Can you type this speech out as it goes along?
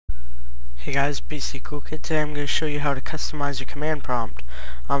Hey guys, BC Cool Kid. Today I'm going to show you how to customize your command prompt.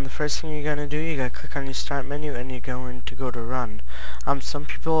 The first thing you're going to do, you got to click on your start menu and you're going to go to run. Some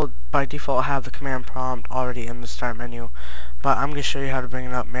people by default have the command prompt already in the start menu, but I'm going to show you how to bring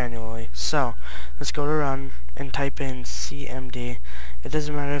it up manually. So let's go to run and type in CMD. It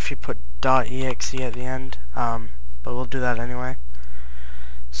doesn't matter if you put .exe at the end, but we'll do that anyway.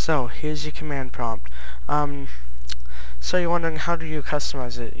 So here's your command prompt. So you're wondering, how do you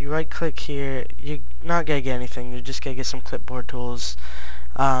customize it? You right click here, you're not going to get anything, you're just going to get some clipboard tools.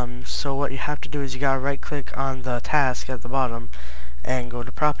 So what you have to do is you got to right click on the task at the bottom and go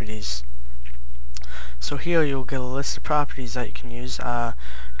to properties. So here you'll get a list of properties that you can use.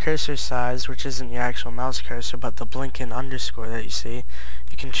 Cursor size, which isn't your actual mouse cursor but the blinking underscore that you see,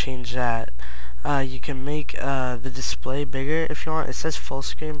 you can change that. You can make the display bigger if you want. It says full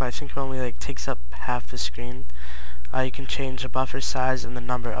screen, but I think it only takes up half the screen. You can change the buffer size and the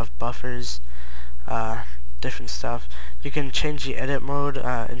number of buffers, different stuff. You can change the edit mode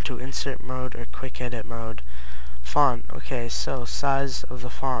into insert mode or quick edit mode. Font, okay, so size of the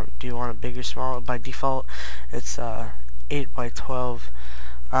font. Do you want it big or small? By default, it's 8 by 12.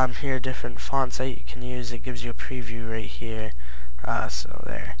 Here are different fonts that you can use. It gives you a preview right here. So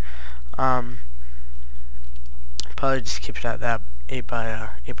there. Probably just keep it at that 8 by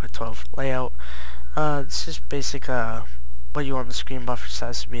 12 layout. It's just basic what you want the screen buffer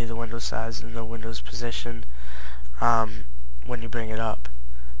size to be, the window size, and the window's position when you bring it up.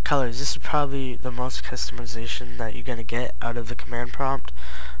 Colors, this is probably the most customization that you're going to get out of the command prompt.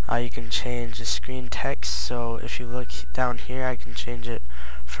 You can change the screen text, so if you look down here I can change it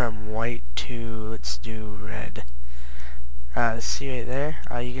from white to, let's do red. See right there,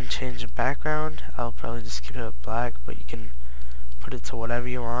 you can change the background. I'll probably just keep it black, but you can put it to whatever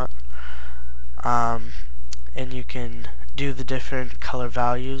you want. And you can do the different color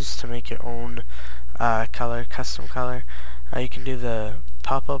values to make your own custom color. You can do the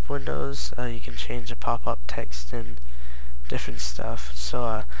pop-up windows. You can change the pop-up text and different stuff.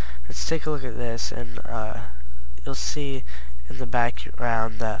 So let's take a look at this, and you'll see in the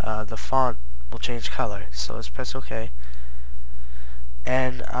background that the font will change color. So let's press OK,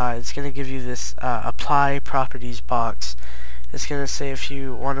 and it's going to give you this apply properties box. It's going to say if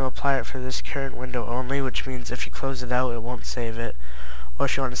you want to apply it for this current window only, which means if you close it out it won't save it, or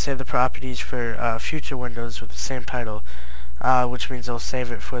if you want to save the properties for future windows with the same title, which means it'll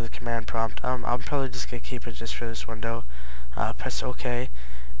save it for the command prompt. I'm probably just going to keep it just for this window. Press OK,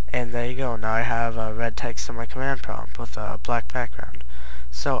 and there you go. Now I have red text in my command prompt with a black background.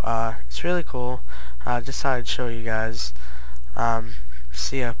 So it's really cool. Just thought I'd show you guys.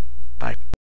 See ya. Bye.